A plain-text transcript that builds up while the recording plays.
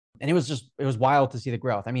And it was wild to see the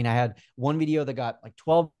growth. I mean, I had one video that got like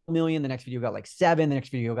 12 million. The next video got like 7. The next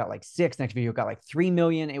video got like 6. Next video got like 3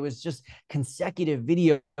 million. It was just consecutive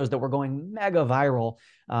videos that were going mega viral.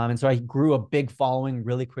 And so I grew a big following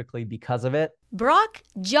really quickly because of it. Brock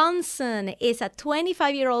Johnson is a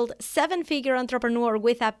 25-year-old seven-figure entrepreneur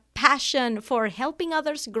with a passion for helping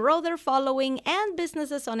others grow their following and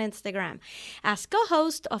businesses on Instagram. As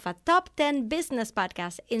co-host of a top 10 business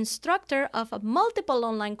podcast, instructor of multiple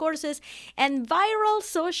online courses, and viral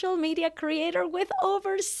social media creator with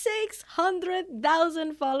over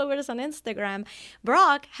 600,000 followers on Instagram,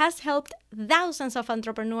 Brock has helped thousands of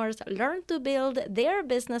entrepreneurs learn to build their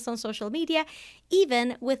business on social media,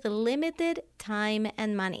 even with limited time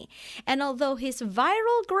and money. And although his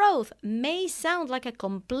viral growth may sound like a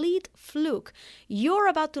complete fluke, you're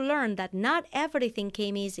about to learn that not everything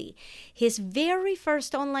came easy. His very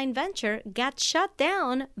first online venture got shut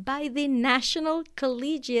down by the National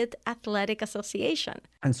Collegiate Athletic Association.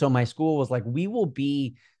 And so my school was like, we will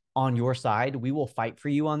be on your side. We will fight for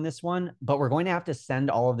you on this one, but we're going to have to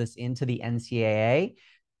send all of this into the NCAA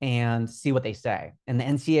and see what they say. And the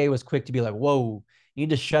NCAA was quick to be like, whoa, you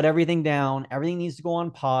need to shut everything down. Everything needs to go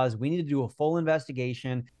on pause. We need to do a full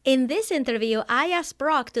investigation. In this interview, I asked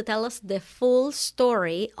Brock to tell us the full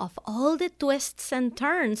story of all the twists and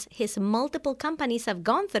turns his multiple companies have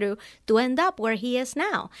gone through to end up where he is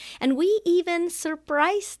now. And we even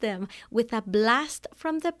surprised them with a blast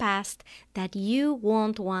from the past that you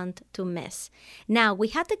won't want to miss. Now, we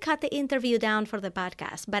had to cut the interview down for the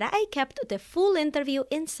podcast, but I kept the full interview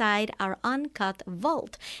inside our uncut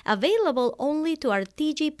vault, available only to our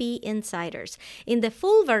TGP insiders. In the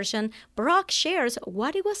full version, Brock shares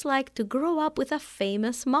what it was like to grow up with a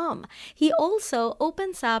famous mom. He also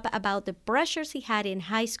opens up about the pressures he had in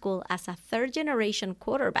high school as a third-generation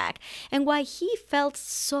quarterback and why he felt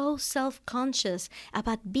so self-conscious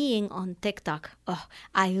about being on TikTok. Oh,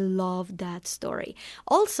 I love that story.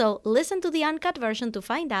 Also, listen to the uncut version to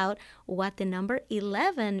find out what the number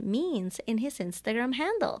 11 means in his Instagram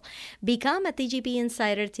handle. Become a TGP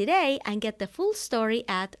insider today and get the full story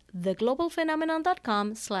at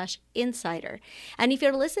theglobalphenomenon.com/insider. And if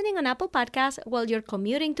you're listening on Apple Podcasts while you're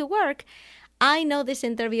commuting to work, I know this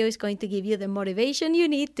interview is going to give you the motivation you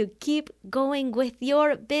need to keep going with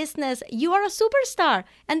your business. You are a superstar,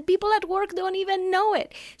 and people at work don't even know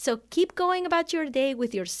it. So keep going about your day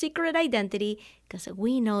with your secret identity, because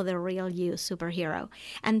we know the real you, superhero.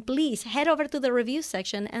 And please head over to the review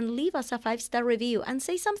section and leave us a 5-star review and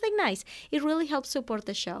say something nice. It really helps support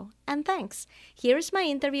the show. And thanks. Here's my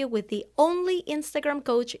interview with the only Instagram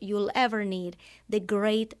coach you'll ever need, the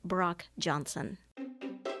great Brock Johnson.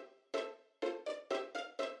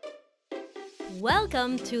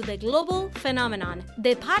 Welcome to The Global Phenomenon,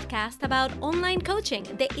 the podcast about online coaching,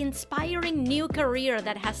 the inspiring new career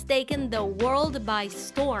that has taken the world by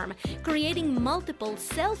storm, creating multiple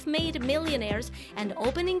self-made millionaires and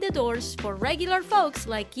opening the doors for regular folks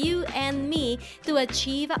like you and me to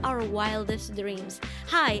achieve our wildest dreams.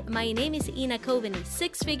 Hi, my name is Ina Coveney,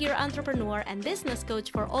 six-figure entrepreneur and business coach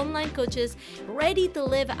for online coaches ready to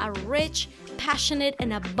live a rich, passionate,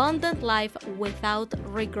 and abundant life without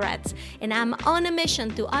regrets. And I'm on a mission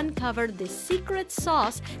to uncover the secret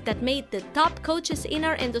sauce that made the top coaches in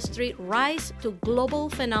our industry rise to global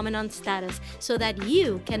phenomenon status so that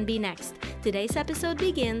you can be next. Today's episode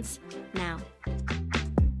begins now.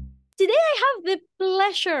 Today I have the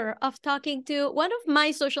pleasure of talking to one of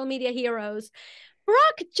my social media heroes,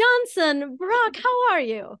 Brock Johnson. Brock, how are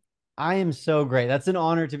you? I am so great. That's an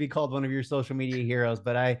honor to be called one of your social media heroes,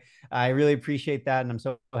 but I really appreciate that, and I'm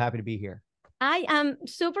so happy to be here. I am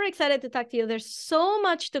super excited to talk to you. There's so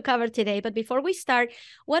much to cover today, but before we start,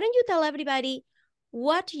 why don't you tell everybody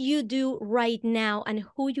what you do right now and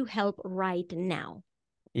who you help right now?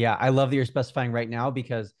 Yeah, I love that you're specifying right now,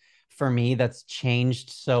 because for me, that's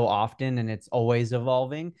changed so often and it's always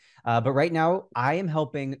evolving. But right now, I am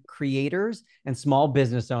helping creators and small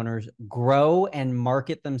business owners grow and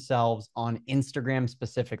market themselves on Instagram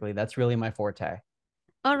specifically. That's really my forte.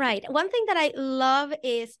 All right. One thing that I love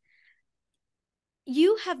is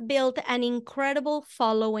you have built an incredible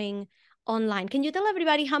following online. Can you tell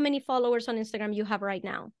everybody how many followers on Instagram you have right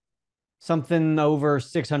now? Something over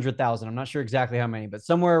 600,000. I'm not sure exactly how many, but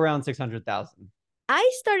somewhere around 600,000.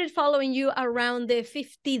 I started following you around the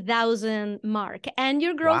 50,000 mark, and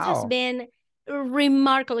your growth has been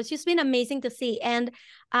remarkable. It's just been amazing to see. And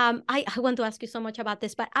I want to ask you so much about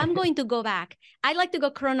this, but I'm going to go back. I like to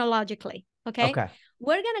go chronologically. Okay.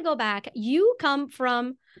 We're going to go back. You come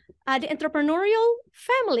from the entrepreneurial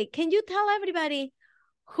family. Can you tell everybody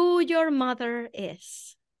who your mother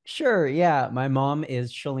is? Sure. Yeah. My mom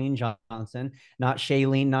is Shalene Johnson, not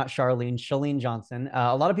Shailene, not Charlene, Shalene Johnson.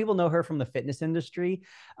 A lot of people know her from the fitness industry.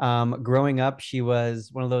 Growing up, she was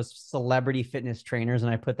one of those celebrity fitness trainers,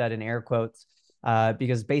 and I put that in air quotes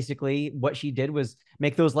because basically what she did was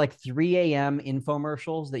make those like 3 a.m.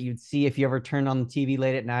 infomercials that you'd see if you ever turned on the TV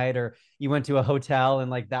late at night or you went to a hotel and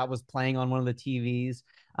like that was playing on one of the TVs.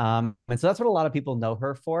 And so that's what a lot of people know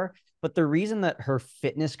her for. But the reason that her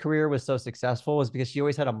fitness career was so successful was because she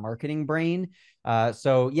always had a marketing brain.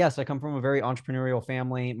 So, yes, I come from a very entrepreneurial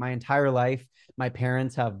family. My entire life, my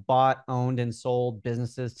parents have bought, owned, and sold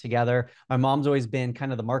businesses together. My mom's always been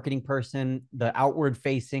kind of the marketing person, the outward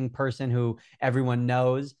facing person who everyone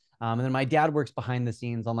knows. And then my dad works behind the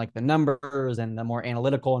scenes on like the numbers and the more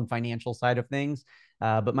analytical and financial side of things.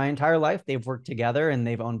 But my entire life, they've worked together and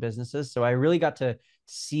they've owned businesses. So I really got to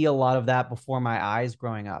see a lot of that before my eyes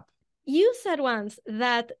growing up. You said once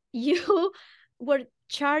that you were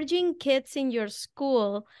charging kids in your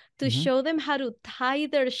school to Mm-hmm. show them how to tie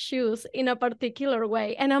their shoes in a particular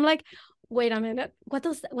way. And I'm like, wait a minute, what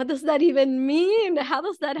does that even mean? How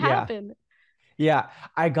does that Yeah. happen? Yeah,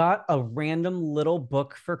 I got a random little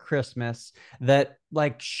book for Christmas that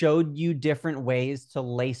like showed you different ways to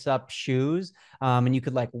lace up shoes. And you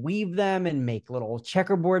could like weave them and make little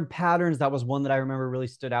checkerboard patterns. That was one that I remember really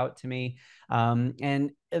stood out to me.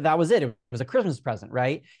 And that was it. It was a Christmas present,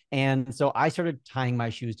 right? And so I started tying my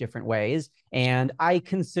shoes different ways. And I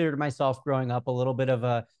considered myself growing up a little bit of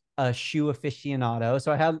a shoe aficionado.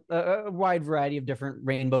 So I had a wide variety of different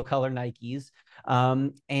rainbow color Nikes.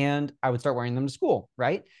 And I would start wearing them to school,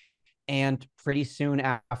 right? And pretty soon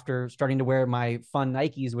after starting to wear my fun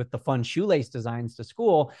Nikes with the fun shoelace designs to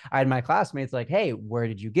school, I had my classmates like, hey, where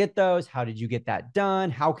did you get those? How did you get that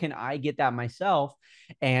done? How can I get that myself?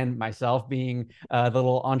 And myself being the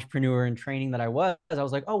little entrepreneur and training that I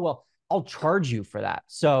was like, oh, well, I'll charge you for that.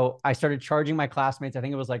 So I started charging my classmates. I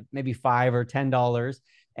think it was like maybe $5 or $10.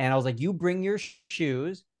 And I was like, you bring your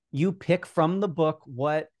shoes, you pick from the book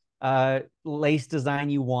what lace design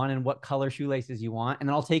you want and what color shoelaces you want. And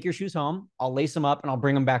then I'll take your shoes home, I'll lace them up, and I'll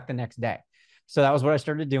bring them back the next day. So that was what I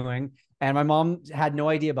started doing. And my mom had no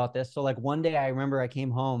idea about this. So like one day I remember I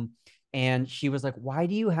came home and she was like, why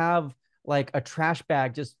do you have like a trash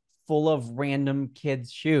bag just full of random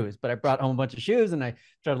kids' shoes? But I brought home a bunch of shoes and I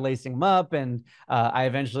started lacing them up. And I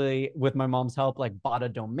eventually, with my mom's help, like bought a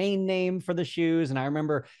domain name for the shoes. And I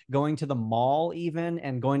remember going to the mall even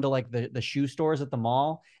and going to like the shoe stores at the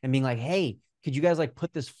mall and being like, hey, could you guys like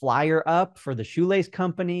put this flyer up for the shoelace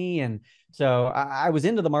company? And so I was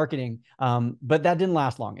into the marketing, but that didn't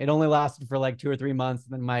last long. It only lasted for like 2 or 3 months.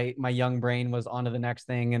 And then my young brain was on to the next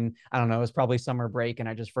thing. And I don't know, it was probably summer break and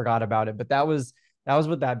I just forgot about it. But that was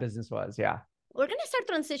what that business was. Yeah. We're going to start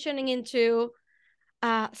transitioning into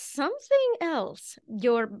something else.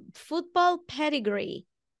 Your football pedigree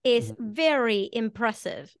is Mhm. very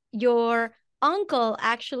impressive. Your uncle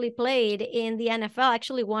actually played in the NFL,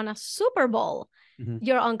 actually won a Super Bowl. Mhm.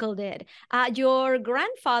 Your uncle did. Your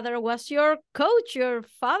grandfather was your coach. Your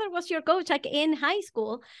father was your coach, like in high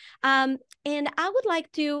school. And I would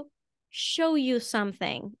like to show you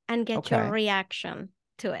something and get your Okay. reaction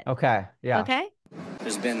to it. Okay. Yeah. Okay?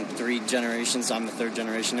 There's been 3 generations. I'm the 3rd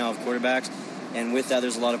generation now of quarterbacks. And with that,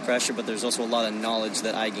 there's a lot of pressure, but there's also a lot of knowledge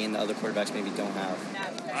that I gained that other quarterbacks maybe don't have.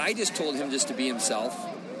 I just told him just to be himself.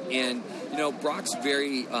 And, you know, Brock's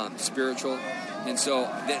very spiritual. And so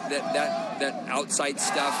that outside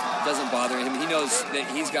stuff doesn't bother him. He knows that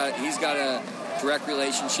he's got a direct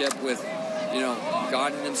relationship with, you know,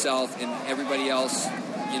 God and himself, and everybody else,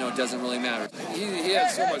 you know, doesn't really matter. He had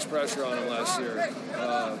so much pressure on him last year.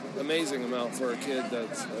 Amazing amount for a kid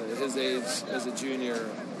that's his age as a junior.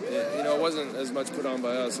 You know, it wasn't as much put on by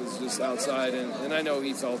us. It was just outside, and I know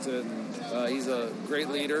he felt it. And, he's a great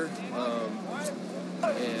leader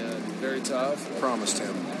and very tough. Promised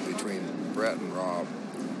him between Brett and Rob,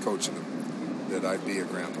 coaching him, that I'd be a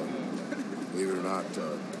grandpa. Believe it or not,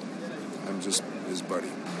 I'm just his buddy.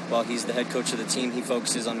 While he's the head coach of the team, he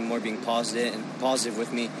focuses on more being positive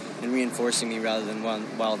with me and reinforcing me rather than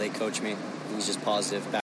while they coach me. He's just positive,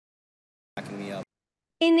 backing me up.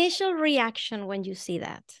 Initial reaction when you see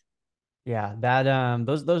that? Yeah, that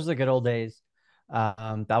those are the good old days.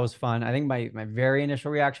 That was fun. I think my very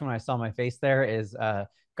initial reaction when I saw my face there is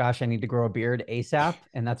gosh, I need to grow a beard ASAP,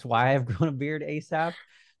 and that's why I've grown a beard ASAP.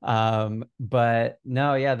 But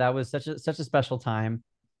no, yeah, that was such a special time.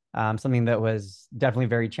 Something that was definitely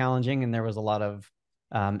very challenging, and there was a lot of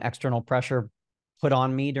external pressure put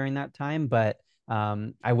on me during that time, but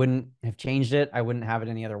I wouldn't have changed it. I wouldn't have it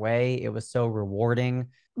any other way. It was so rewarding.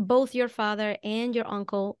 Both your father and your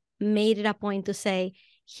uncle made it a point to say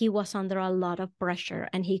he was under a lot of pressure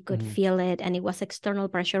and he could Mhm. feel it and it was external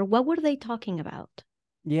pressure. What were they talking about?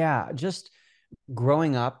 Yeah, just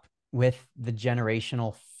growing up with the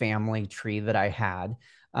generational family tree that I had,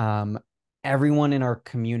 um, everyone in our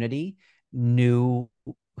community knew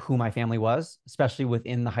who my family was, especially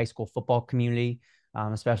within the high school football community,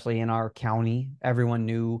 especially in our county. Everyone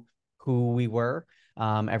knew who we were.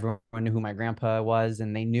 Everyone knew who my grandpa was,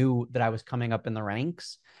 and they knew that I was coming up in the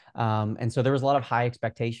ranks. And so there was a lot of high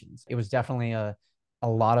expectations. It was definitely a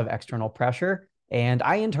lot of external pressure. And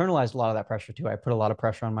I internalized a lot of that pressure too. I put a lot of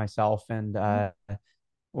pressure on myself, and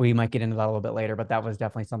we might get into that a little bit later, but that was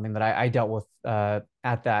definitely something that I dealt with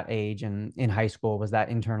at that age and in high school, was that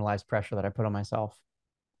internalized pressure that I put on myself.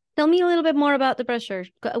 Tell me a little bit more about the pressure.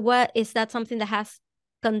 What is that something that has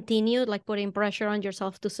continued, like putting pressure on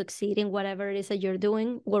yourself to succeed in whatever it is that you're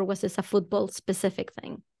doing, or was this a football specific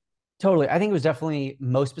thing? Totally. I think it was definitely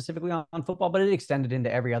most specifically on football, but it extended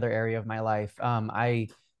into every other area of my life. I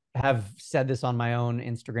have said this on my own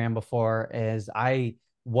Instagram before, is I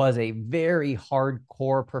was a very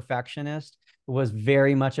hardcore perfectionist, was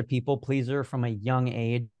very much a people pleaser from a young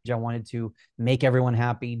age. I wanted to make everyone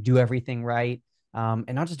happy, do everything right.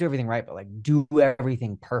 And not just do everything right, but like do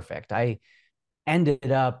everything perfect. I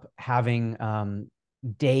ended up having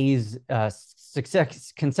days,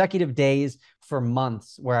 consecutive days for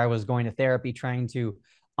months where I was going to therapy, trying to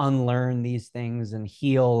unlearn these things and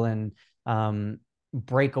heal and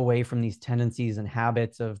break away from these tendencies and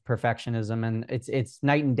habits of perfectionism. And it's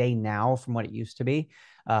night and day now from what it used to be.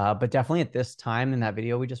 But definitely at this time, in that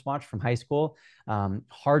video we just watched from high school,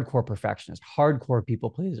 hardcore perfectionist, hardcore people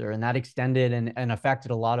pleaser. And that extended and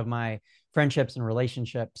affected a lot of my friendships and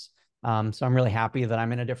relationships. So I'm really happy that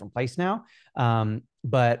I'm in a different place now.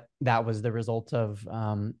 But that was the result of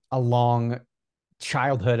a long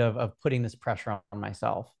childhood of putting this pressure on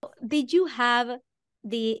myself. Did you have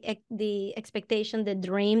the expectation, the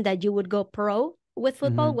dream that you would go pro with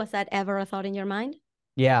football? Mm-hmm. Was that ever a thought in your mind?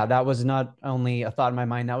 Yeah, that was not only a thought in my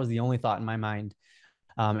mind, that was the only thought in my mind.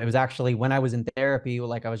 It was actually when I was in therapy,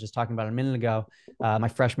 like I was just talking about a minute ago, my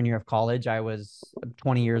freshman year of college. I was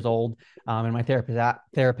 20 years old, and my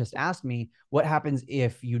therapist asked me, "What happens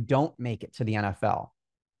if you don't make it to the NFL?"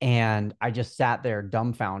 And I just sat there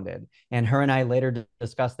dumbfounded. And her and I later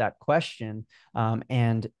discussed that question.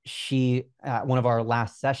 And she, at one of our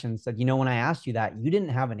last sessions, said, "You know, when I asked you that, you didn't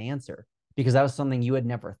have an answer because that was something you had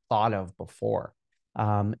never thought of before."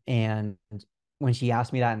 And when she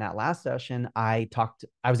asked me that in that last session, I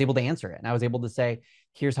was able to answer it. And I was able to say,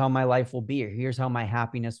 here's how my life will be, or here's how my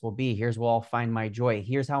happiness will be. Here's where I'll find my joy.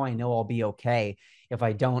 Here's how I know I'll be okay if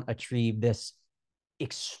I don't achieve this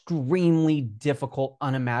extremely difficult,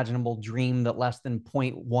 unimaginable dream that less than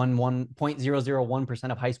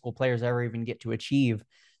 0.001% of high school players ever even get to achieve.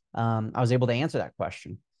 I was able to answer that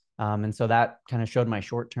question. And so that kind of showed my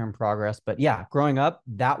short-term progress. But yeah, growing up,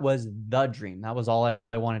 that was the dream. That was all I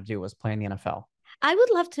wanted to do, was play in the NFL. I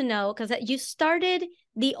would love to know, because you started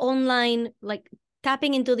the online, like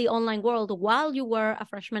tapping into the online world while you were a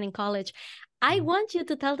freshman in college. I want you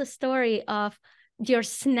to tell the story of your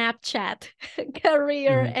Snapchat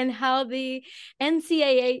career and how the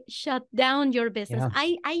NCAA shut down your business.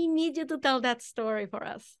 I need you to tell that story for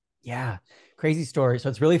us. Yeah, crazy story. So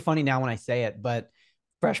it's really funny now when I say it, but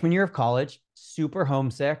freshman year of college, super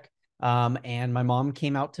homesick. And my mom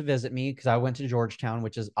came out to visit me because I went to Georgetown,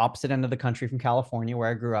 which is opposite end of the country from California, where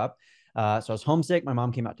I grew up. So I was homesick. My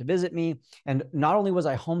mom came out to visit me. And not only was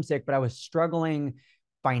I homesick, but I was struggling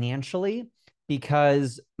financially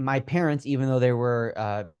because my parents, even though they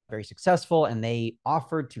were very successful and they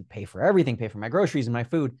offered to pay for everything, pay for my groceries and my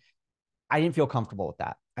food, I didn't feel comfortable with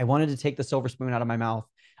that. I wanted to take the silver spoon out of my mouth.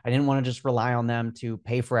 I didn't want to just rely on them to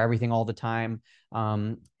pay for everything all the time.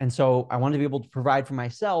 And so I wanted to be able to provide for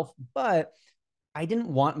myself, but I didn't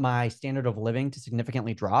want my standard of living to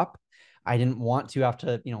significantly drop. I didn't want to have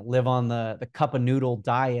to, live on the cup of noodle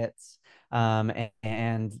diets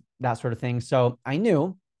and that sort of thing. So I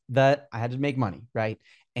knew that I had to make money, right?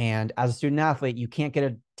 And as a student athlete, you can't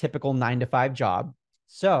get a typical 9-to-5 job.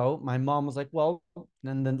 So my mom was like, well,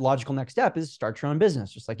 then the logical next step is start your own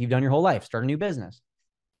business, just like you've done your whole life, start a new business.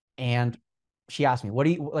 And she asked me, what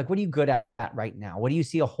are you good at right now? What do you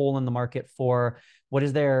see a hole in the market for? What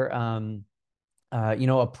is there,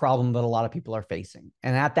 a problem that a lot of people are facing?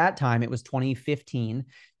 And at that time, it was 2015,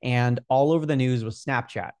 and all over the news was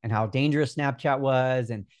Snapchat and how dangerous Snapchat was,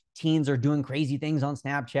 and teens are doing crazy things on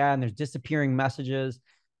Snapchat, and there's disappearing messages.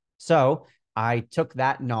 So I took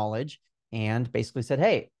that knowledge and basically said,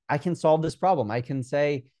 hey, I can solve this problem. I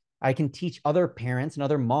can teach other parents and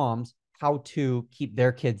other moms how to keep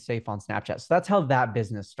their kids safe on Snapchat. So that's how that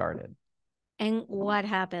business started. And what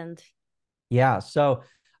happened? Yeah. So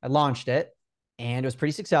I launched it and it was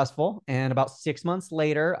pretty successful. And about 6 months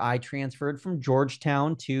later, I transferred from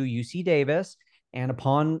Georgetown to UC Davis. And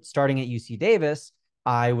upon starting at UC Davis,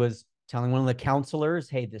 I was telling one of the counselors,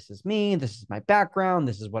 hey, this is me. This is my background.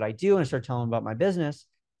 This is what I do. And I started telling them about my business.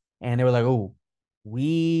 And they were like, oh,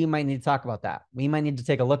 we might need to talk about that. We might need to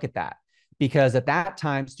take a look at that. Because at that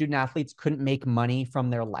time, student athletes couldn't make money from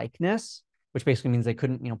their likeness, which basically means they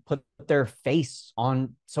couldn't, put their face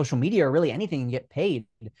on social media or really anything and get paid.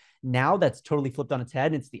 Now that's totally flipped on its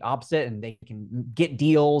head. It's the opposite, and they can get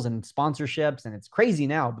deals and sponsorships, and it's crazy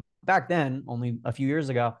now. But back then, only a few years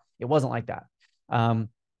ago, it wasn't like that.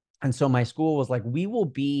 And so my school was like, we will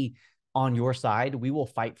be on your side. We will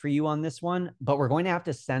fight for you on this one, but we're going to have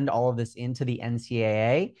to send all of this into the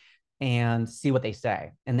NCAA and see what they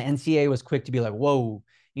say. And the NCAA was quick to be like, whoa,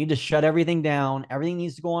 you need to shut everything down. Everything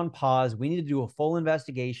needs to go on pause. We need to do a full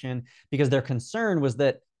investigation, because their concern was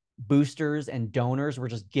that boosters and donors were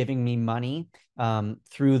just giving me money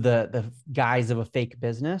through the guise of a fake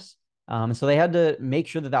business. And so they had to make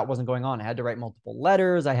sure that that wasn't going on. I had to write multiple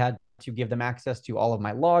letters. I had to give them access to all of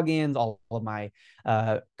my logins, all of my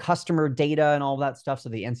customer data and all of that stuff, so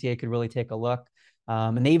the NCAA could really take a look.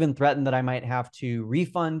 And they even threatened that I might have to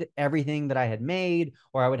refund everything that I had made,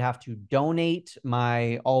 or I would have to donate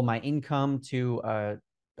all my income to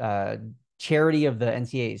a charity of the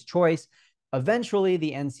NCAA's choice. Eventually,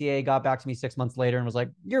 the NCAA got back to me 6 months later and was like,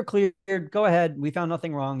 you're cleared. Go ahead. We found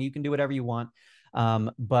nothing wrong. You can do whatever you want.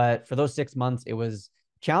 But for those 6 months, it was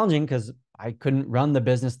challenging because I couldn't run the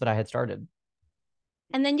business that I had started.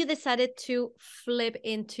 And then you decided to flip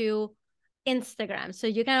into Instagram. So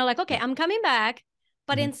you're kind of like, okay, I'm coming back,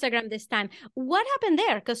 but Instagram this time. What happened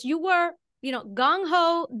there? Because you were,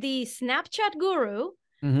 gung-ho, the Snapchat guru.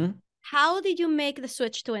 How did you make the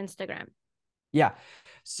switch to Instagram? Yeah.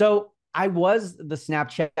 So I was the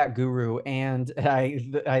Snapchat guru, and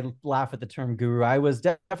I laugh at the term guru. I was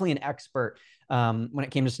definitely an expert when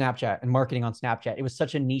it came to Snapchat and marketing on Snapchat. It was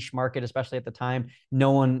such a niche market, especially at the time.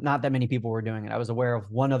 Not that many people were doing it. I was aware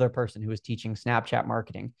of one other person who was teaching Snapchat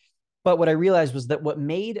marketing. But what I realized was that what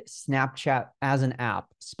made Snapchat as an app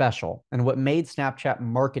special, and what made Snapchat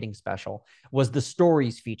marketing special, was the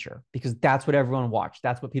stories feature, because that's what everyone watched.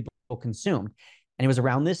 That's what people consumed. And it was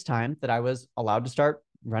around this time that I was allowed to start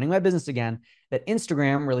running my business again, that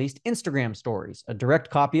Instagram released Instagram stories, a direct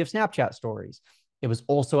copy of Snapchat stories. It was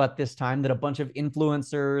also at this time that a bunch of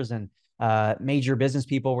influencers and major business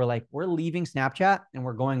people were like, we're leaving Snapchat and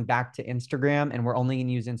we're going back to Instagram, and we're only going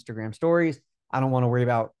to use Instagram stories. I don't want to worry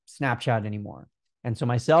about Snapchat anymore. And so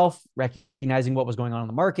myself, recognizing what was going on in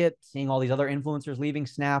the market, seeing all these other influencers leaving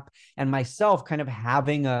Snap, and myself kind of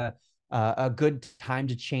having a good time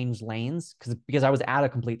to change lanes, because I was at a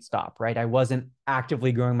complete stop, right? I wasn't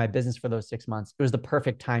actively growing my business for those 6 months. It was the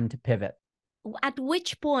perfect time to pivot. At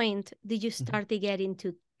which point did you start to get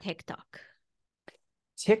into TikTok?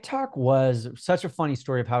 TikTok was such a funny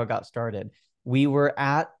story of how it got started. We were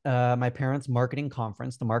at my parents' marketing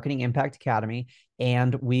conference, the Marketing Impact Academy,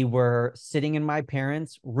 and we were sitting in my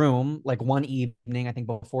parents' room like one evening, I think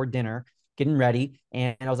before dinner, getting ready.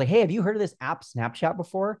 And I was like, hey, have you heard of this app Snapchat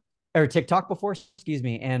before? Or TikTok before, excuse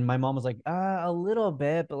me. And my mom was like, a little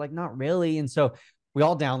bit, but like not really. And so we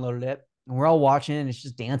all downloaded it and we're all watching, and it's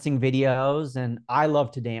just dancing videos. And I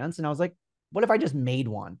love to dance. And I was like, what if I just made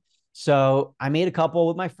one? So I made a couple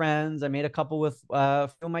with my friends. I made a couple with a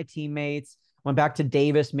few of my teammates, went back to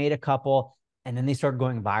Davis, made a couple, and then they started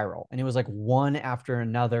going viral. And it was like one after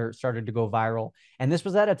another started to go viral. And this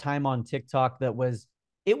was at a time on TikTok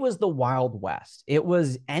it was the Wild West. It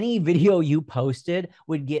was any video you posted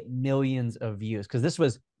would get millions of views, because this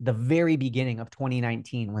was the very beginning of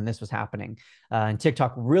 2019 when this was happening. And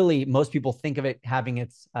TikTok, really, most people think of it having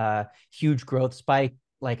its huge growth spike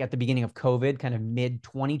like at the beginning of COVID, kind of mid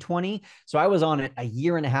 2020. So I was on it a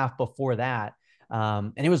year and a half before that.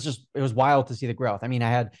 And it was wild to see the growth. I mean, I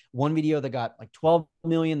had one video that got like 12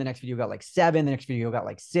 million. The next video got like 7. The next video got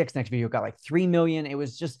like 6. The next video got like 3 million. It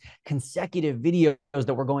was just consecutive videos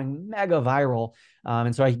that were going mega viral.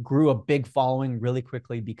 And so I grew a big following really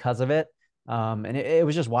quickly because of it. And it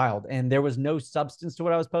was just wild. And there was no substance to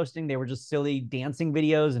what I was posting. They were just silly dancing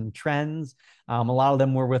videos and trends. A lot of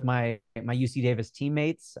them were with my UC Davis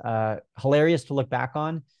teammates. Hilarious to look back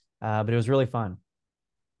on, but it was really fun.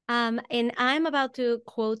 And I'm about to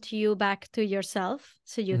quote you back to yourself,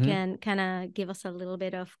 so you can kind of give us a little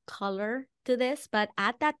bit of color to this. But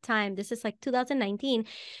at that time, this is like 2019,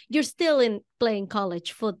 you're still playing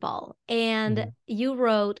college football. And you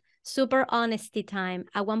wrote, super honesty time.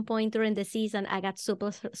 At one point during the season, I got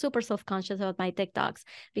super self-conscious about my TikToks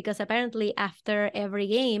because apparently after every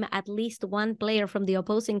game, at least one player from the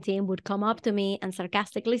opposing team would come up to me and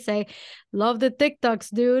sarcastically say, "Love the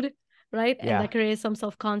TikToks, dude." Right? Yeah. And that creates some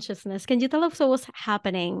self-consciousness. Can you tell us what was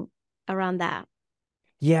happening around that?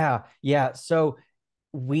 Yeah. So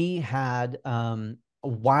we had a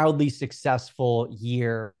wildly successful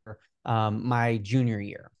year my junior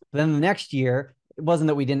year. Then the next year, it wasn't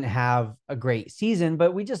that we didn't have a great season,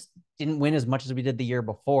 but we just didn't win as much as we did the year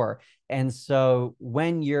before. And so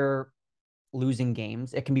when you're losing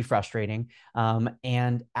games, it can be frustrating.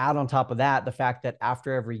 And add on top of that, the fact that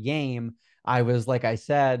after every game, I was, like I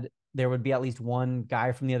said, there would be at least one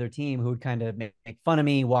guy from the other team who would kind of make fun of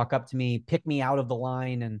me, walk up to me, pick me out of the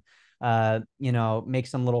line, and make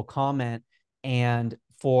some little comment. And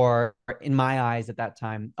for, in my eyes at that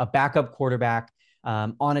time, a backup quarterback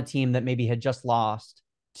on a team that maybe had just lost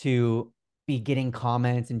to be getting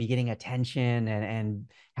comments and be getting attention and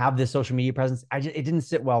have this social media presence, it didn't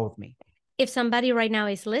sit well with me. If somebody right now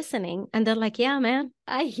is listening and they're like, yeah, man,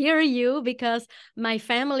 I hear you, because my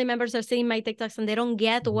family members are seeing my TikToks and they don't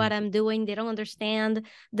get what I'm doing. They don't understand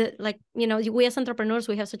we as entrepreneurs,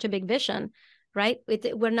 we have such a big vision, right?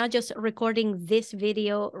 We're not just recording this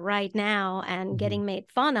video right now and getting made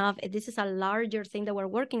fun of. This is a larger thing that we're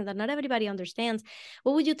working that not everybody understands.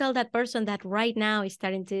 What would you tell that person that right now is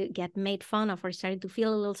starting to get made fun of or starting to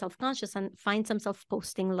feel a little self-conscious and finds themselves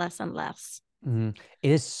posting less and less? It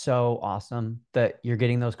is so awesome that you're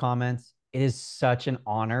getting those comments. It is such an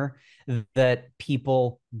honor that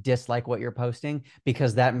people dislike what you're posting,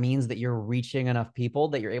 because that means that you're reaching enough people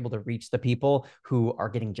that you're able to reach the people who are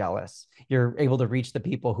getting jealous. You're able to reach the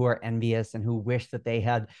people who are envious and who wish that they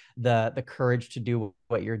had the courage to do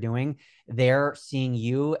what you're doing. They're seeing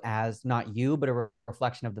you as not you, but a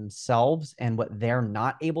reflection of themselves and what they're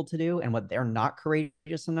not able to do and what they're not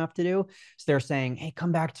courageous enough to do. So they're saying, hey,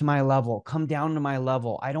 come back to my level, come down to my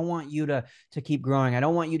level. I don't want you to keep growing. I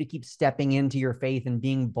don't want you to keep stepping into your faith and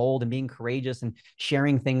being bold and being courageous and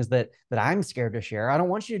sharing things that I'm scared to share. I don't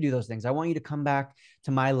want you to do those things. I want you to come back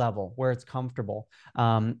to my level where it's comfortable.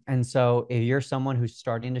 And so if you're someone who's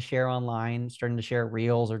starting to share online, starting to share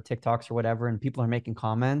reels or TikToks or whatever, and people are making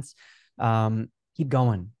comments, keep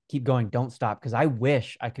going. Don't stop. Because I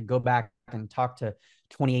wish I could go back and talk to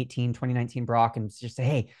 2018, 2019 Brock and just say,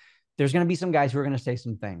 hey, there's going to be some guys who are going to say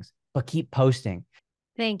some things, but keep posting.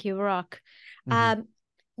 Thank you, Brock.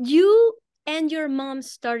 You and your mom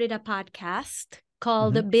started a podcast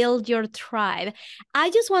called Build Your Tribe. I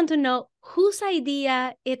just want to know whose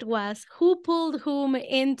idea it was, who pulled whom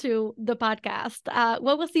into the podcast.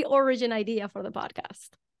 What was the origin idea for the podcast?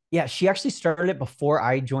 Yeah, she actually started it before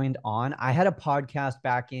I joined on. I had a podcast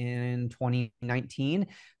back in 2019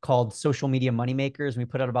 called Social Media Moneymakers. We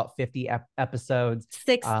put out about 50 episodes.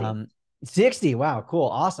 60. 60. Wow, cool.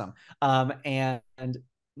 Awesome. And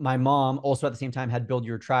my mom also at the same time had Build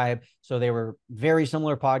Your Tribe. So they were very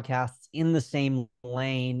similar podcasts in the same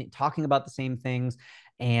lane, talking about the same things.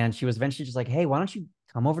 And she was eventually just like, hey, why don't you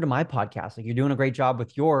come over to my podcast? Like, you're doing a great job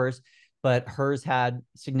with yours, but hers had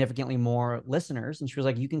significantly more listeners. And she was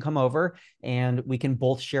like, you can come over and we can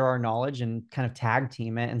both share our knowledge and kind of tag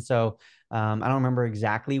team it. And so I don't remember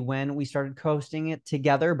exactly when we started hosting it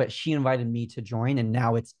together, but she invited me to join, and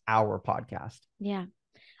now it's our podcast. Yeah.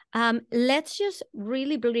 Let's just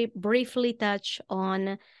really briefly touch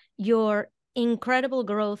on your incredible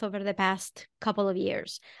growth over the past couple of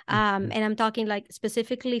years. And I'm talking like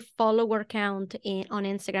specifically follower count on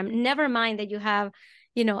Instagram. Never mind that you have,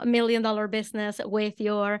 $1 million business with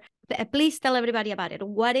your, please tell everybody about it.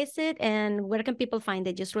 What is it and where can people find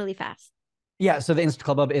it, just really fast? Yeah. So the Insta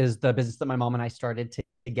Club Hub is the business that my mom and I started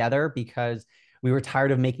together because we were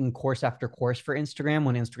tired of making course after course for Instagram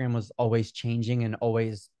when Instagram was always changing and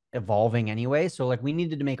always evolving anyway. So like we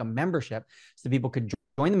needed to make a membership so people could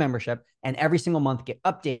join the membership and every single month get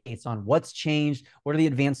updates on what's changed, what are the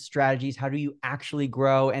advanced strategies, how do you actually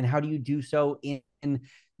grow, and how do you do so in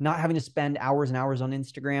not having to spend hours and hours on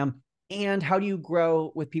Instagram, and how do you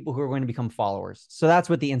grow with people who are going to become followers. So that's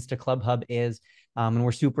what the Insta Club Hub is. And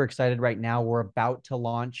we're super excited right now. We're about to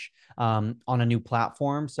launch on a new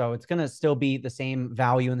platform. So it's going to still be the same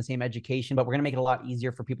value and the same education, but we're going to make it a lot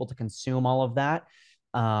easier for people to consume all of that.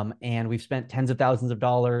 And we've spent tens of thousands of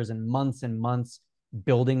dollars and months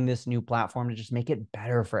building this new platform to just make it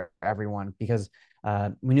better for everyone, because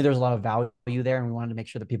we knew there was a lot of value there and we wanted to make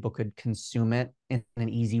sure that people could consume it in an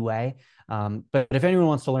easy way. But if anyone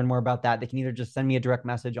wants to learn more about that, they can either just send me a direct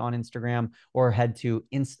message on Instagram or head to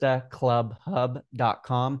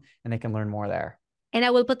instaclubhub.com and they can learn more there. And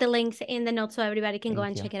I will put the links in the notes so everybody can go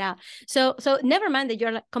and check it out. So never mind that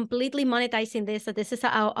you're like completely monetizing this, that this is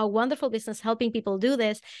a wonderful business helping people do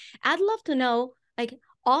this. I'd love to know, like,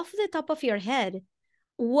 off the top of your head,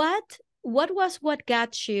 what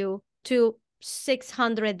got you to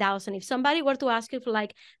 600,000? If somebody were to ask you for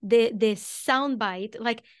like the soundbite,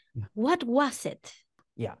 like, what was it?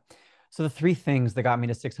 Yeah. So the three things that got me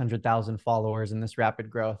to 600,000 followers in this rapid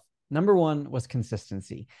growth. Number one was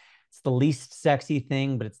consistency. It's the least sexy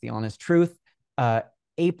thing, but it's the honest truth.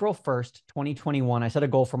 April 1st, 2021, I set a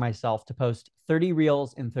goal for myself to post 30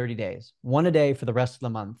 reels in 30 days, one a day for the rest of the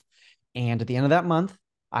month. And at the end of that month,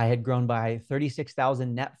 I had grown by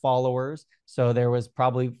 36,000 net followers. So there was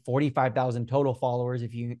probably 45,000 total followers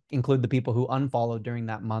if you include the people who unfollowed during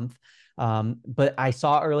that month. But I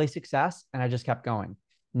saw early success and I just kept going.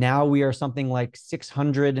 Now we are something like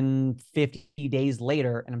 650 days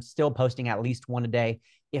later, and I'm still posting at least one a day,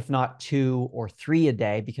 if not 2 or 3 a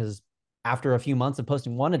day, because after a few months of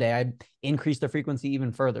posting one a day, I increased the frequency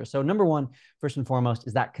even further. So number one, first and foremost,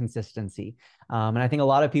 is that consistency. And I think a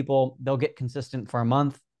lot of people, they'll get consistent for a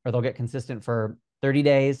month, or they'll get consistent for 30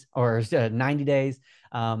 days or 90 days.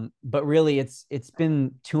 But really it's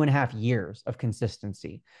been 2.5 years of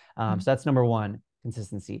consistency. So that's number one,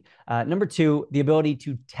 consistency. Number two, the ability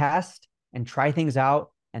to test and try things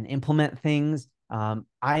out and implement things. I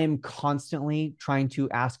am constantly trying to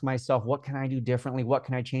ask myself, what can I do differently? What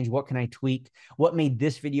can I change? What can I tweak? What made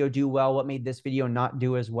this video do well? What made this video not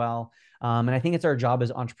do as well? And I think it's our job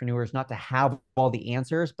as entrepreneurs not to have all the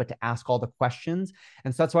answers, but to ask all the questions.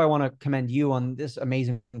 And so that's why I want to commend you on this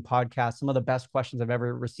amazing podcast. Some of the best questions I've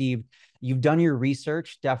ever received. You've done your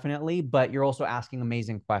research, definitely, but you're also asking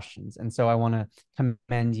amazing questions. And so I want to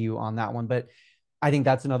commend you on that one. But I think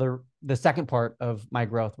that's the second part of my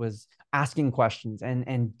growth was asking questions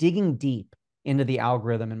and digging deep into the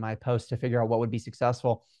algorithm in my posts to figure out what would be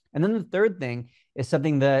successful. And then the third thing is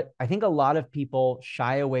something that I think a lot of people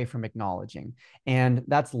shy away from acknowledging, and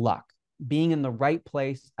that's luck, being in the right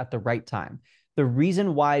place at the right time. The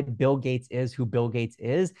reason why Bill Gates is who Bill Gates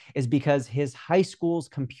is because his high school's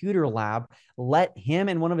computer lab let him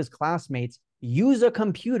and one of his classmates use a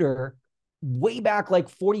computer way back like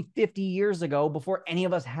 40, 50 years ago before any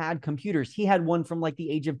of us had computers. He had one from like the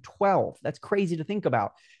age of 12. That's crazy to think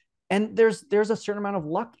about. And there's a certain amount of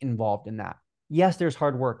luck involved in that. Yes, there's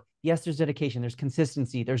hard work. Yes, there's dedication. There's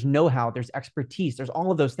consistency. There's know-how. There's expertise. There's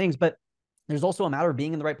all of those things. But there's also a matter of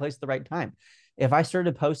being in the right place at the right time. If I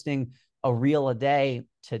started posting a reel a day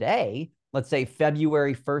today, let's say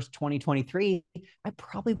February 1st, 2023, I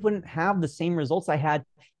probably wouldn't have the same results I had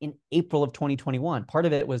in April of 2021. Part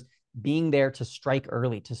of it was being there to strike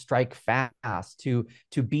early, to strike fast, to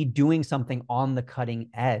be doing something on the cutting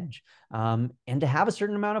edge, and to have a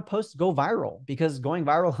certain amount of posts go viral, because going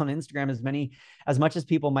viral on Instagram, as much as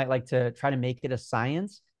people might like to try to make it a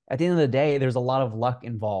science, at the end of the day, there's a lot of luck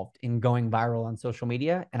involved in going viral on social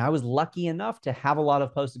media. And I was lucky enough to have a lot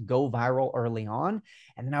of posts go viral early on.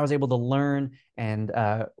 And then I was able to learn and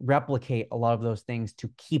replicate a lot of those things to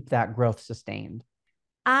keep that growth sustained.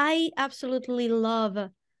 I absolutely love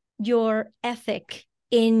your ethic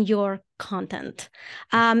in your content.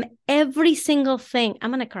 Every single thing,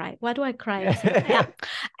 I'm gonna cry. Why do I cry? Yeah.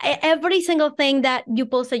 Every single thing that you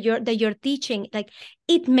post that you're teaching, like,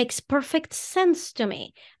 it makes perfect sense to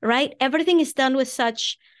me, right? Everything is done with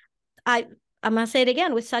such, I'm gonna say it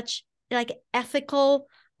again, with such like ethical,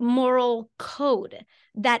 moral code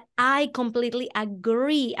that I completely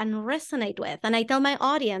agree and resonate with. And I tell my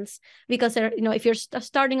audience, because they're, if you're a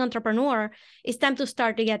starting entrepreneur, it's time to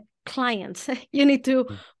start to get clients. You need to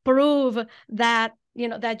prove that,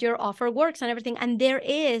 that your offer works and everything. And there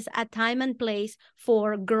is a time and place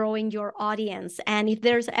for growing your audience. And if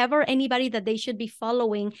there's ever anybody that they should be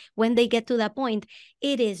following when they get to that point,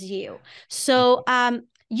 it is you. So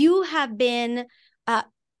you have been,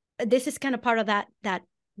 this is kind of part of that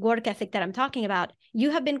work ethic that I'm talking about.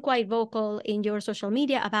 You have been quite vocal in your social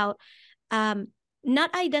media about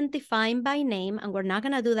not identifying by name, and we're not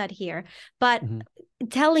going to do that here, but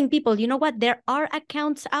telling people, you know what, there are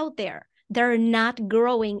accounts out there. They're not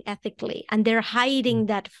growing ethically and they're hiding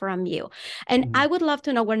that from you. And I would love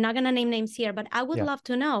to know, we're not going to name names here, but I would love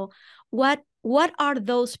to know what are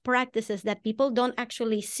those practices that people don't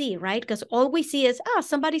actually see, right? Because all we see is,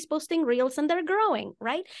 somebody's posting reels and they're growing,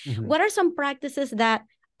 right? What are some practices that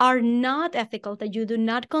are not ethical, that you do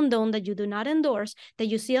not condone, that you do not endorse, that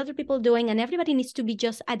you see other people doing? And everybody needs to be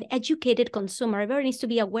just an educated consumer. Everybody needs to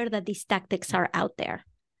be aware that these tactics are out there.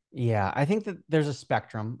 Yeah, I think that there's a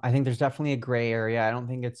spectrum. I think there's definitely a gray area. I don't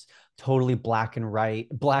think it's totally black and white,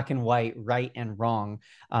 right and wrong.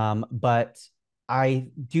 But I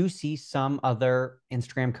do see some other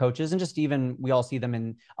Instagram coaches, and just even we all see them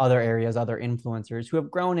in other areas, other influencers who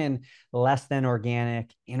have grown in less than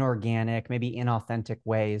organic, inorganic, maybe inauthentic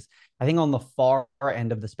ways. I think on the far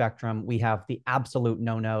end of the spectrum, we have the absolute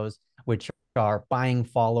no-nos, which are buying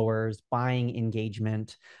followers, buying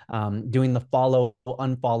engagement, doing the follow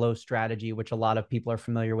unfollow strategy, which a lot of people are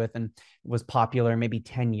familiar with and was popular maybe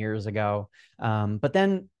 10 years ago. But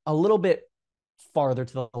then a little bit farther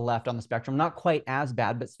to the left on the spectrum, not quite as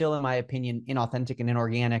bad, but still, in my opinion, inauthentic and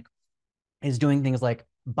inorganic, is doing things like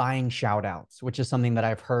buying shout outs, which is something that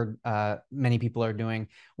I've heard many people are doing,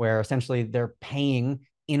 where essentially they're paying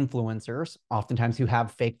influencers, oftentimes who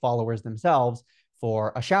have fake followers themselves,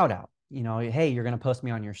 for a shout out. You know, hey, you're going to post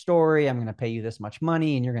me on your story. I'm going to pay you this much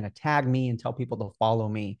money, and you're going to tag me and tell people to follow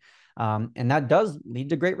me. And that does lead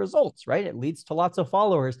to great results, right? It leads to lots of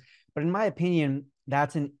followers. But in my opinion,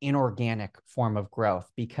 that's an inorganic form of growth,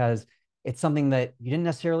 because it's something that you didn't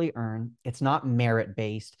necessarily earn. It's not merit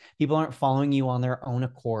based. People aren't following you on their own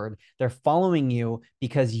accord. They're following you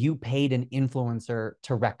because you paid an influencer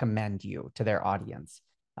to recommend you to their audience.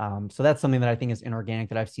 So that's something that I think is inorganic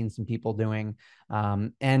that I've seen some people doing.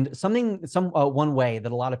 And one way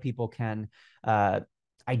that a lot of people can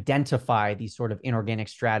identify these sort of inorganic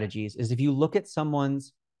strategies is if you look at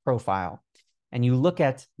someone's profile and you look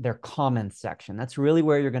at their comments section. That's really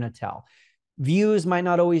where you're going to tell. Views might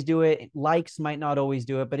not always do it. Likes might not always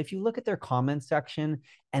do it. But if you look at their comments section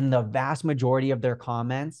and the vast majority of their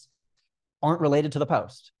comments aren't related to the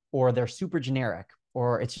post, or they're super generic,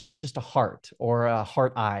 or it's just a heart or a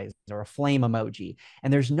heart eyes or a flame emoji,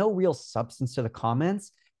 and there's no real substance to the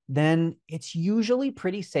comments, then it's usually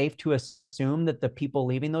pretty safe to assume that the people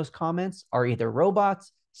leaving those comments are either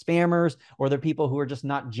robots, spammers, or they're people who are just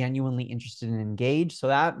not genuinely interested and engaged. So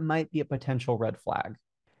that might be a potential red flag.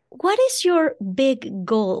 What is your big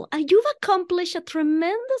goal? You've accomplished a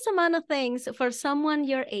tremendous amount of things for someone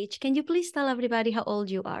your age. Can you please tell everybody how old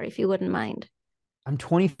you are, if you wouldn't mind? I'm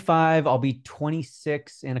 25. I'll be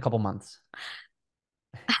 26 in a couple months.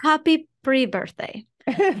 Happy pre-birthday.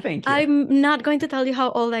 Thank you. I'm not going to tell you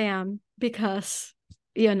how old I am because,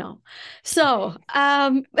 you know. So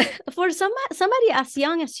for somebody as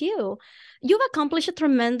young as you've accomplished a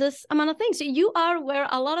tremendous amount of things. You are where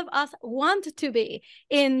a lot of us want to be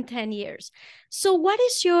in 10 years. So what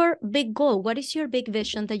is your big goal? What is your big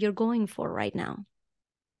vision that you're going for right now?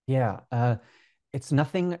 Yeah. It's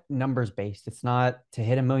nothing numbers based. It's not to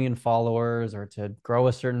hit 1 million followers or to grow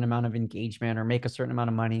a certain amount of engagement or make a certain amount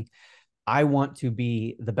of money. I want to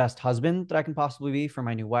be the best husband that I can possibly be for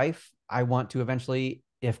my new wife. I want to eventually,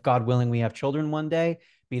 if God willing, we have children one day,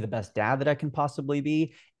 be the best dad that I can possibly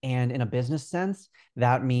be. And in a business sense,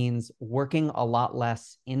 that means working a lot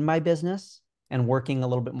less in my business and working a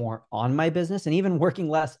little bit more on my business, and even working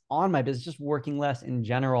less on my business, just working less in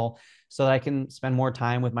general, so that I can spend more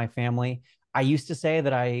time with my family. I used to say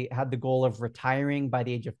that I had the goal of retiring by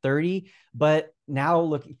the age of 30, but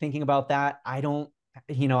now thinking about that, I don't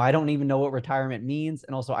even know what retirement means.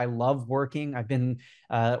 And also I love working. I've been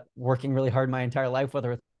working really hard my entire life,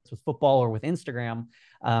 whether it's with football or with Instagram.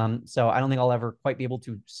 So I don't think I'll ever quite be able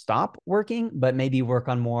to stop working, but maybe work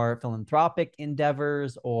on more philanthropic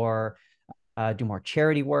endeavors, or do more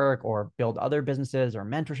charity work, or build other businesses, or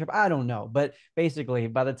mentorship. I don't know. But basically,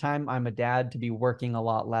 by the time I'm a dad, to be working a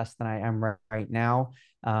lot less than I am right now,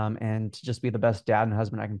 and to just be the best dad and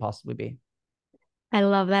husband I can possibly be. I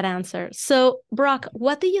love that answer. So, Brock,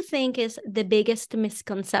 what do you think is the biggest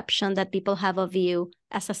misconception that people have of you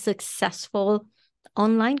as a successful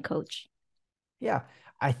online coach? Yeah,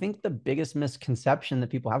 I think the biggest misconception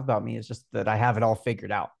that people have about me is just that I have it all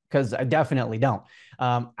figured out, because I definitely don't.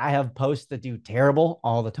 I have posts that do terrible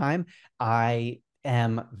all the time. I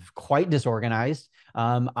am quite disorganized.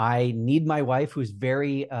 I need my wife, who's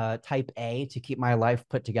very type A, to keep my life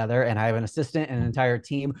put together. And I have an assistant and an entire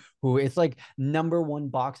team who, it's like number one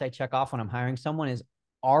box I check off when I'm hiring someone is,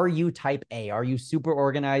 are you type A? Are you super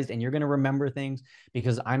organized and you're going to remember things?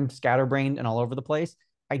 Because I'm scatterbrained and all over the place.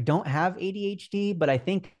 I don't have ADHD, but I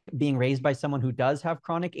think being raised by someone who does have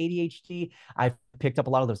chronic ADHD, I've picked up a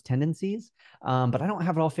lot of those tendencies. But I don't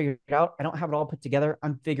have it all figured out. I don't have it all put together.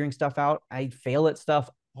 I'm figuring stuff out. I fail at stuff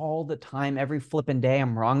all the time. Every flipping day,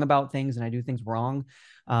 I'm wrong about things and I do things wrong.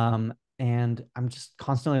 And I'm just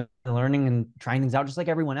constantly learning and trying things out, just like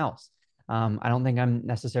everyone else. I don't think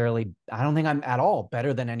I'm at all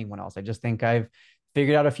better than anyone else. I just think I've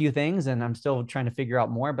figured out a few things and I'm still trying to figure out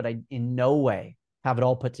more, but I in no way have it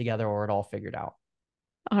all put together or it all figured out.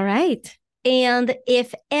 All right. And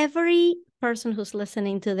if every person who's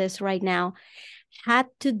listening to this right now had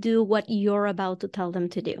to do what you're about to tell them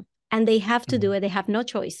to do, and they have to do it. They have no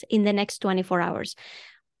choice in the next 24 hours.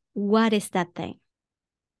 What is that thing?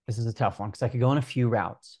 This is a tough one because I could go on a few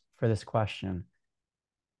routes for this question.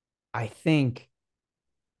 I think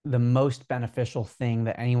the most beneficial thing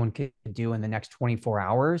that anyone could do in the next 24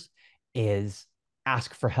 hours is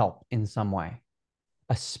ask for help in some way,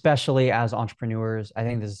 especially as entrepreneurs. I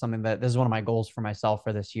think this is one of my goals for myself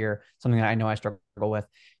for this year. Something that I know I struggle with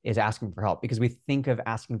is asking for help, because we think of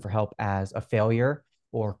asking for help as a failure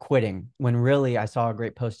or quitting, when really I saw a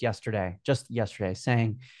great post just yesterday,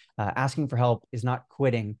 saying asking for help is not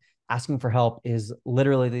quitting. Asking for help is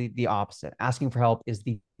literally the opposite. Asking for help is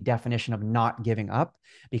the definition of not giving up,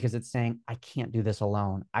 because it's saying, I can't do this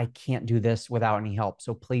alone. I can't do this without any help.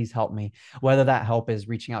 So please help me. Whether that help is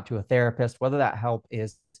reaching out to a therapist, whether that help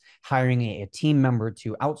is hiring a team member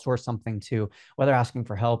to outsource something to, whether asking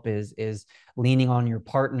for help is leaning on your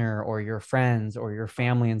partner or your friends or your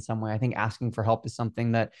family in some way. I think asking for help is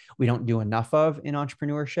something that we don't do enough of in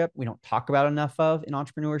entrepreneurship. We don't talk about enough of in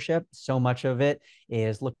entrepreneurship. So much of it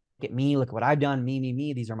is, look at me, look at what I've done,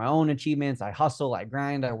 me. These are my own achievements. I hustle, I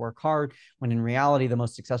grind, I work hard. When in reality, the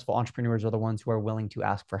most successful entrepreneurs are the ones who are willing to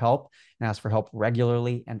ask for help, and ask for help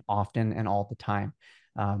regularly and often and all the time.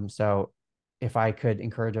 So if I could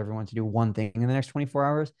encourage everyone to do one thing in the next 24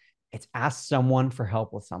 hours, it's ask someone for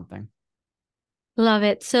help with something. Love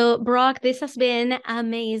it. So, Brock, this has been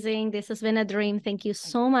amazing. This has been a dream. Thank you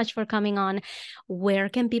so much for coming on. Where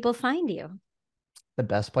can people find you? The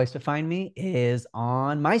best place to find me is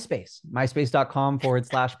on MySpace,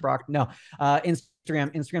 myspace.com/Brock. No,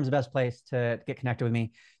 Instagram. Instagram's the best place to get connected with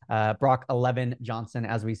me. Brock 11 Johnson,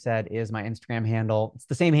 as we said, is my Instagram handle. It's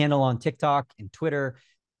the same handle on TikTok and Twitter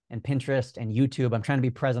and Pinterest and YouTube. I'm trying to be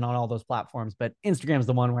present on all those platforms, but Instagram is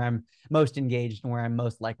the one where I'm most engaged and where I'm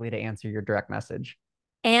most likely to answer your direct message.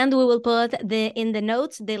 And we will put in the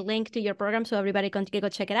notes the link to your program so everybody can go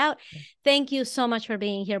check it out. Thank you so much for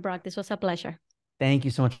being here, Brock. This was a pleasure. Thank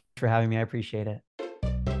you so much for having me. I appreciate it.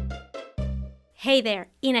 Hey there,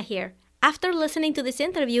 Ina here. After listening to this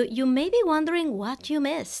interview, you may be wondering what you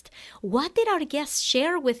missed. What did our guest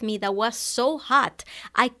share with me that was so hot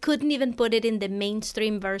I couldn't even put it in the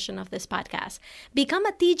mainstream version of this podcast? Become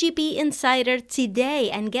a TGP Insider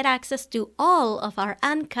today and get access to all of our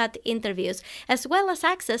uncut interviews, as well as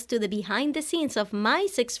access to the behind the scenes of my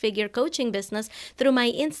six-figure coaching business through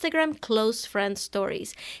my Instagram close friend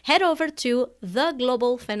stories. Head over to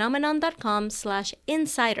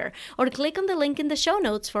theglobalphenomenon.com/insider or click on the link in the show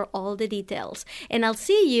notes for all the details. And I'll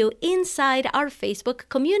see you inside our Facebook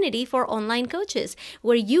community for online coaches,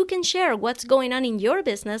 where you can share what's going on in your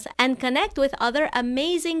business and connect with other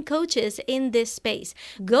amazing coaches in this space.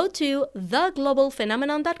 Go to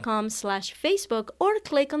theglobalphenomenon.com/Facebook or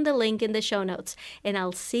click on the link in the show notes. And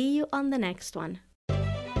I'll see you on the next one.